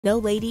No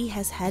lady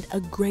has had a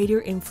greater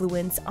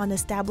influence on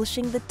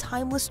establishing the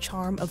timeless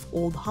charm of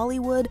old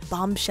Hollywood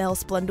bombshell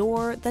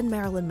splendor than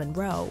Marilyn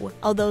Monroe.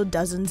 Although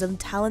dozens of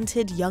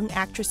talented young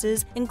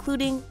actresses,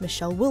 including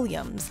Michelle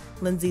Williams,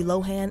 Lindsay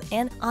Lohan,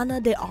 and Ana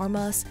de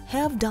Armas,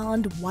 have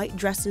donned white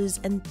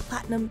dresses and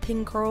platinum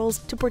pin curls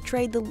to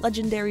portray the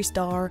legendary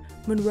star,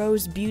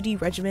 Monroe's beauty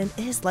regimen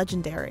is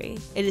legendary.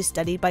 It is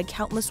studied by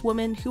countless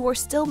women who are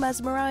still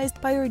mesmerized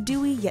by her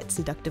dewy yet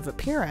seductive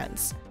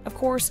appearance. Of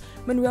course,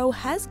 Monroe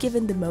has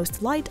given the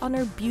most light on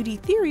her beauty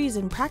theories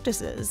and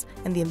practices,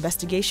 and the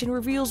investigation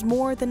reveals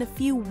more than a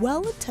few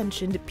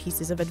well-intentioned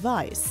pieces of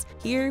advice.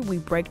 Here, we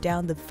break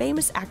down the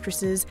famous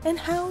actresses and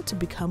how to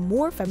become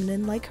more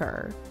feminine like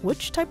her.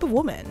 Which type of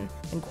woman?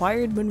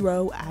 Inquired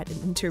Monroe at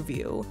an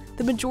interview.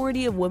 The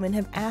majority of women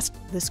have asked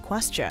this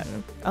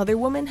question. Other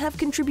women have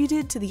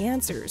contributed to the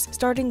answers,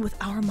 starting with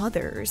our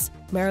mothers.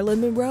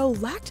 Marilyn Monroe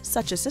lacked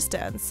such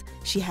assistance.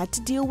 She had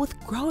to deal with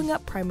growing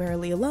up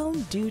primarily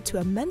alone due to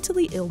a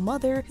mentally ill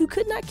mother who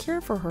could not care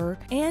for her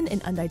and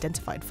an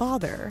unidentified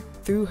father.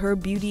 Through her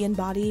beauty and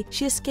body,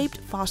 she escaped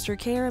foster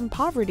care and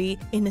poverty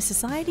in a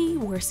society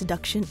where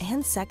seduction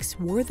and sex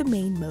were the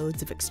main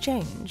modes of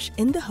exchange,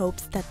 in the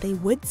hopes that they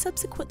would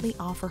subsequently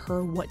offer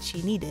her what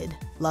she needed: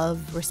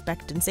 love,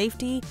 respect, and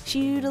safety.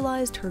 She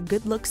utilized her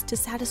good looks to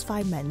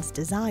satisfy men's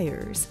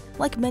desires.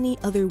 Like many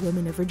other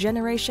women of her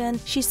generation,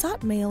 she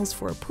sought males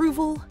for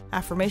approval,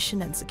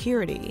 affirmation, and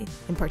security.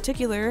 In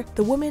particular,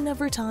 the woman of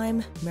her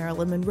time,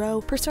 Marilyn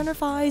Monroe,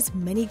 personifies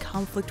many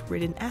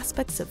conflict-ridden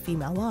aspects of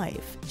female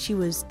life. She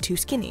was too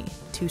skinny,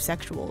 too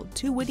sexual,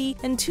 too witty,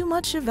 and too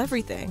much of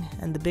everything,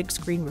 and the big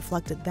screen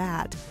reflected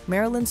that.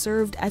 Marilyn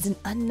served as an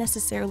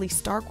unnecessarily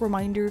stark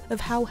reminder of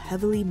how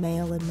heavily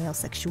male and male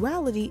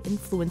sexuality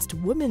influenced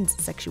women's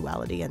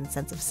sexuality and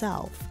sense of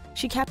self.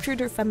 She captured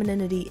her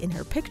femininity in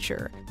her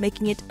picture,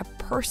 making it a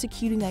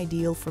persecuting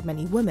ideal for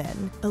many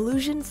women.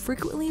 Illusion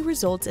frequently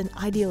results in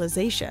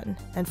idealization,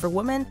 and for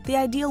women, the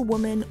ideal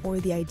woman or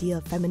the idea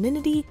of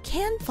femininity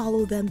can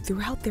follow them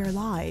throughout their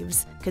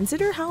lives.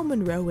 Consider how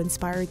Monroe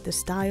inspired the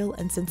style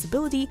and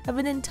sensibility of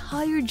an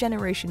entire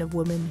generation of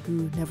women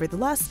who,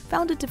 nevertheless,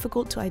 found it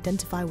difficult to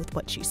identify with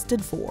what she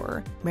stood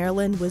for.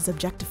 Marilyn was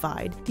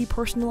objectified,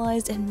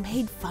 depersonalized, and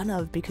made fun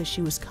of because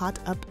she was caught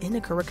up in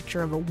a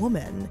caricature of a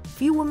woman.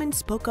 Few women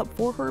spoke up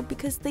for her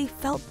because they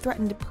felt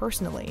threatened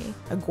personally.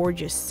 A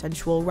gorgeous,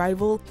 sensual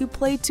rival who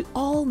played to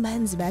all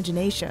men's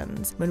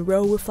imaginations,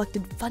 Monroe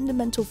reflected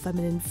fundamental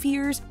feminine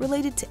fears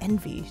related to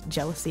envy,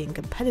 jealousy, and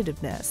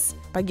competitiveness.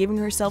 By giving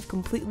herself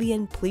completely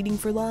and pleading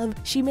for love,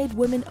 she made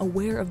women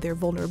aware of their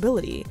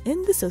vulnerability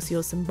in the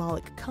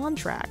socio-symbolic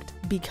contract.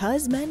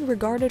 Because men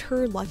regarded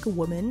her like a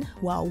woman,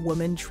 while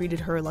women treated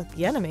her like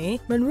the enemy,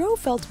 Monroe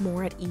felt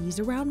more at ease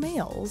around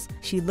males.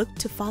 She looked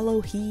to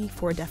follow he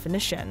for a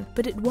definition,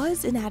 but it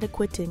was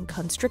inadequate and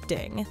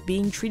constricting.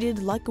 Being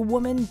treated like a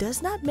woman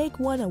does not make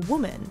one a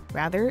woman.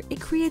 Rather, it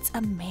creates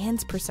a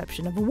man's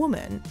perception of a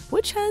woman,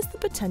 which has the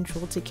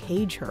potential to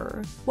cage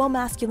her. While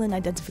masculine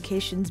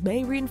identifications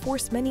may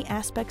reinforce many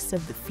aspects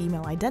of the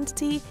female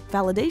identity,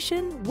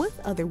 validation with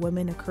other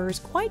women occurs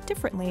quite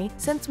differently,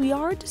 since we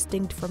are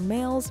distinct from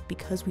males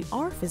because we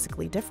are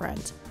physically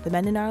different. The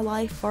men in our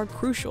life are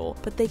crucial,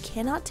 but they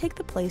cannot take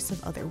the place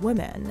of other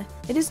women.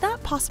 It is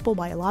not possible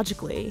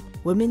biologically.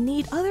 Women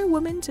need other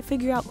women to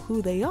figure out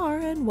who they are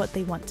and what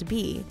they want to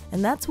be,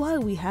 and that's why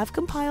we have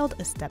compiled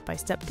a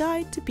step-by-step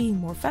guide to being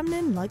more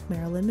feminine like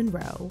Marilyn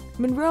Monroe.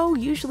 Monroe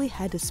usually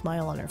had a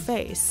smile on her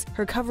face.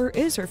 Her cover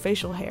is her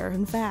facial hair,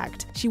 in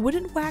fact. She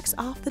wouldn't wax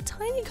off the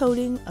tiny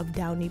coating of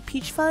downy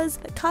peach fuzz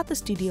that caught the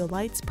studio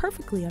lights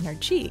perfectly on her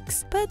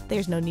cheeks, but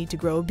there's no need to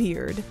grow a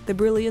beard. The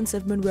brilliance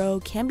of Monroe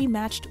can be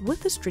matched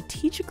with a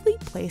strategically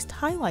placed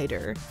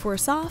highlighter. For a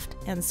soft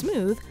and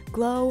smooth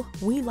glow,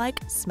 we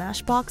like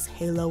Smashbox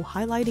Halo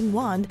Highlighting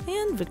Wand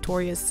and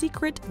Victoria's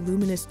Secret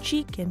Luminous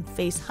Cheek and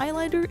Face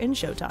Highlighter in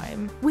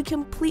Showtime. We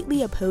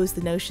completely oppose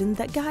the notion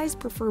that guys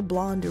prefer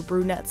blonde or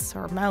brunettes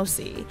or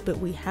mousy, but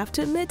we have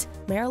to admit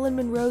Marilyn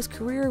Monroe's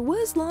career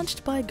was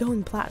launched by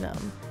going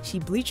platinum. She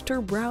bleached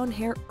her brown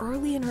hair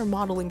early in her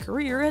modeling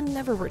career and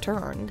never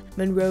returned.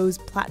 Monroe's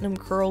platinum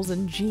curls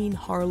and Jean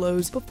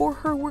Harlow's before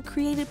her were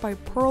created by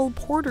Pearl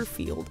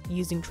Porterfield,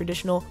 using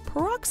traditional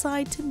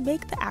peroxide to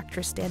make the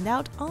actress stand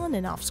out on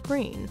and off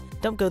screen.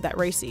 Don't go that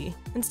racy.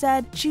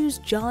 Instead, choose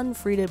John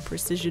Frieda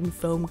Precision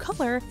Foam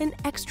Color in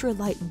extra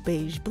light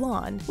beige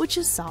blonde, which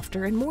is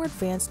softer and more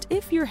advanced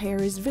if your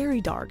hair is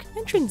very dark,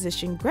 and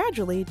transition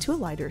gradually to a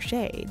lighter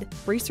shade.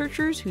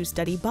 Researchers who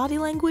study body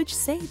language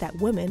say that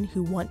women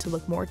who want to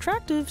look more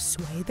attractive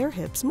sway their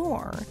hips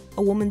more.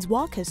 A woman's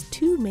walk has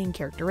two main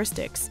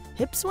characteristics: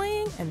 hip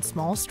swaying and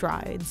small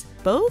strides.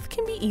 Both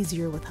can be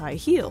easier with high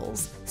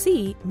heels.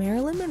 See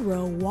Marilyn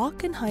Monroe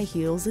walk in high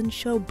heels and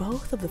show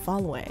both of the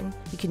following.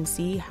 You can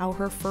see how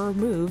her fur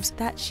moves,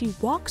 that she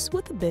walks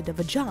with a bit of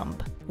a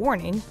jump.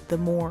 Warning, the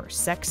more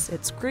sex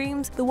it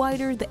screams, the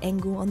wider the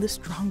angle and the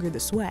stronger the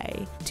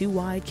sway. Too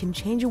wide can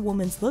change a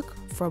woman's look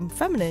from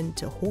feminine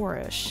to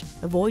whorish.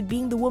 Avoid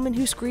being the woman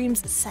who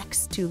screams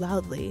sex too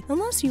loudly,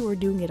 unless you are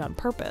doing it on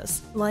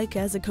purpose, like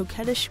as a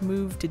coquettish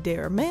move to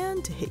dare a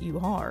man to hit you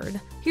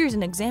hard. Here's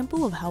an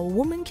example of how a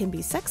woman can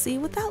be sexy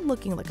without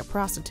looking like a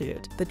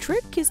prostitute. The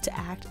trick is to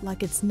act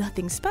like it's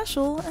nothing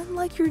special and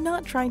like you're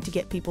not trying to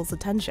get people's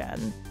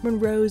attention.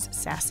 Monroe's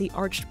sassy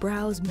arched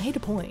brows made a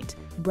point.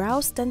 Brow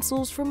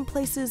stencils from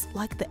places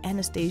like the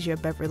Anastasia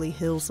Beverly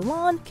Hills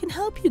Salon can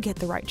help you get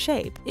the right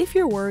shape. If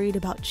you're worried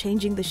about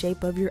changing the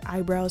shape of your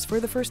eyebrows for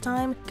the first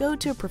time, go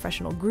to a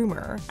professional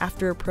groomer.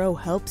 After a pro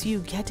helps you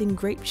get in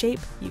great shape,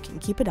 you can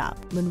keep it up.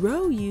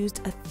 Monroe used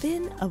a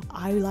thin of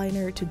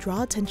eyeliner to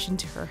draw attention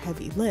to her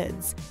heavy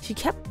lids. She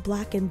kept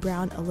black and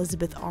brown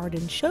Elizabeth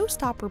Arden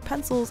showstopper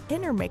pencils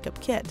in her makeup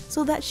kit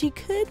so that she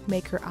could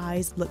make her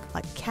eyes look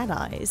like cat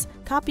eyes.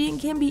 Copying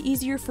can be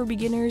easier for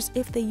beginners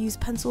if they use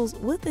pencils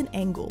with an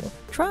angle.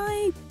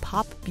 Try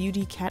Pop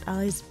Beauty Cat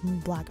Eyes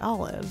Black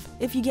Olive.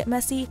 If you get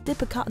messy,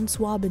 dip a cotton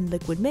swab in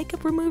liquid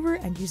makeup remover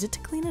and use it to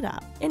clean it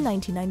up. In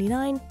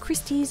 1999,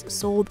 Christie's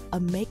sold a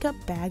makeup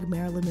bag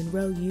Marilyn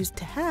Monroe used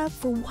to have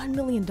for $1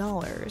 million.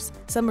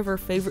 Some of her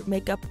favorite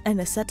makeup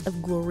and a set of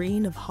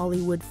Glorine of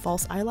Hollywood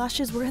false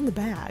eyelashes were in the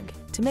bag.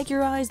 To make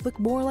your eyes look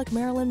more like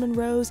Marilyn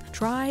Monroe's,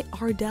 try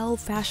Ardell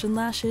Fashion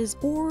Lashes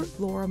or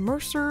Laura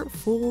Mercer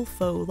Full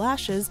Faux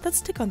Lashes that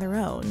stick on their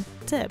own.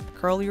 Tip: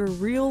 curl your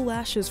real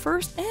lashes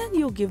first and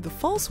you'll give the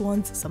false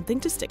ones something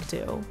to stick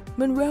to.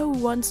 Monroe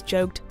once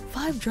joked,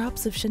 5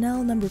 drops of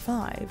Chanel No.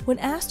 5. When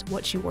asked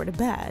what she wore to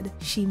bed,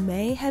 she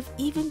may have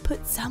even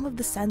put some of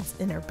the scents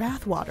in her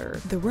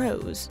bathwater. The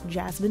rose,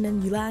 jasmine,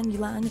 and ylang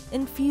ylang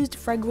infused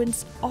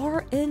fragrance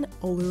are in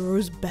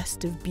Allures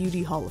Best of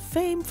Beauty Hall of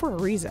Fame for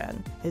a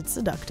reason. It's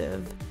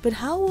seductive. But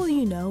how will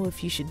you know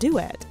if you should do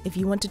it? If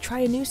you want to try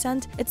a new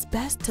scent, it's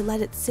best to let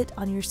it sit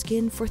on your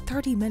skin for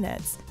 30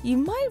 minutes. You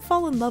might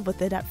fall in love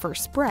with it at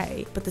first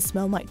spray, but the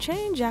smell might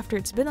change after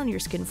it's been on your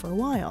skin for a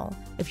while.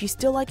 If you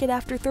still like it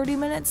after 30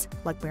 minutes,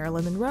 like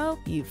Marilyn Monroe,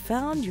 you've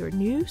found your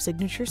new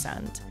signature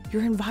scent.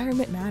 Your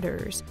environment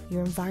matters.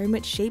 Your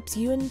environment shapes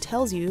you and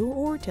tells you,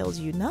 or tells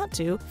you not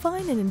to,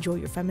 find and enjoy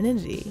your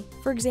femininity.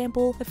 For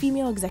example, a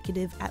female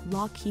executive at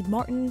Lockheed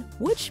Martin,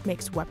 which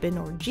makes weapon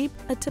or Jeep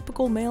a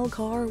typical male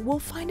car, will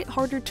find it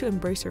harder to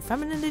embrace her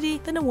femininity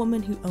than a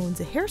woman who owns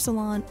a hair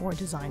salon or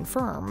design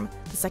firm.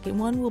 The second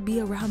one will be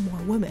around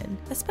more women,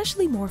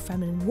 especially more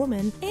feminine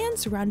women, and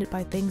surrounded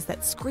by things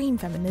that scream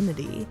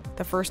femininity.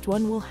 The first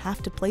one will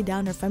have to play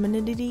down her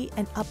femininity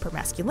and up her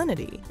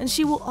masculinity, and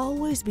she will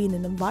always be in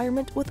an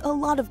environment with a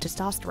lot of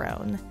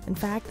testosterone. In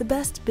fact, the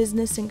best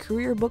business and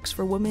career books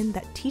for women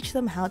that teach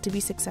them how to be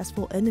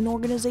successful in an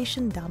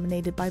organization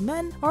dominated by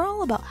men are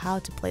all about how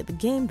to play the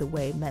game the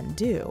way men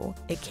do.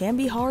 It can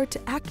be hard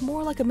to act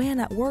more like a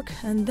man at work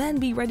and then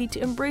be ready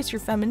to embrace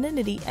your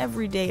femininity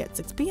every day at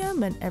 6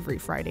 p.m. and every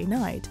Friday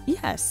night.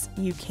 Yes,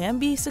 you can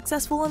be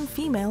successful and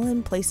female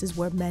in places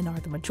where men are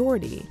the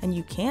majority, and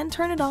you can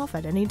turn it off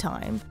at any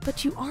time,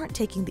 but you aren't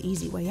taking the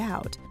easy way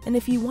out. And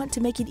if you want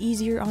to make it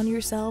easier on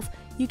yourself,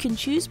 you can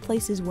choose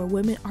places where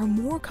women are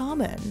more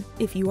common.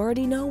 If you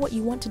already know what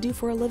you want to do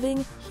for a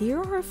living, here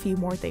are a few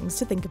more things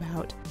to think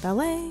about.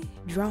 Ballet,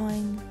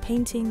 drawing,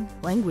 painting,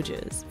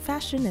 languages,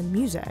 fashion, and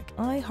music.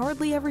 I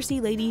hardly ever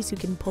see ladies who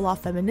can pull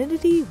off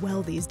femininity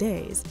well these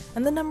days,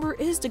 and the number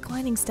is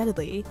declining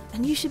steadily,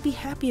 and you should be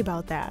happy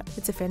about that.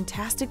 It's a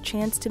fantastic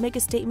chance to make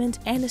a statement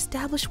and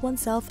establish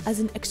oneself as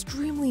an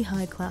extremely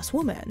high-class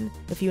woman.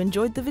 If you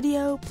enjoyed the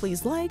video,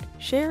 please like,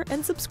 share,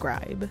 and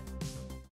subscribe.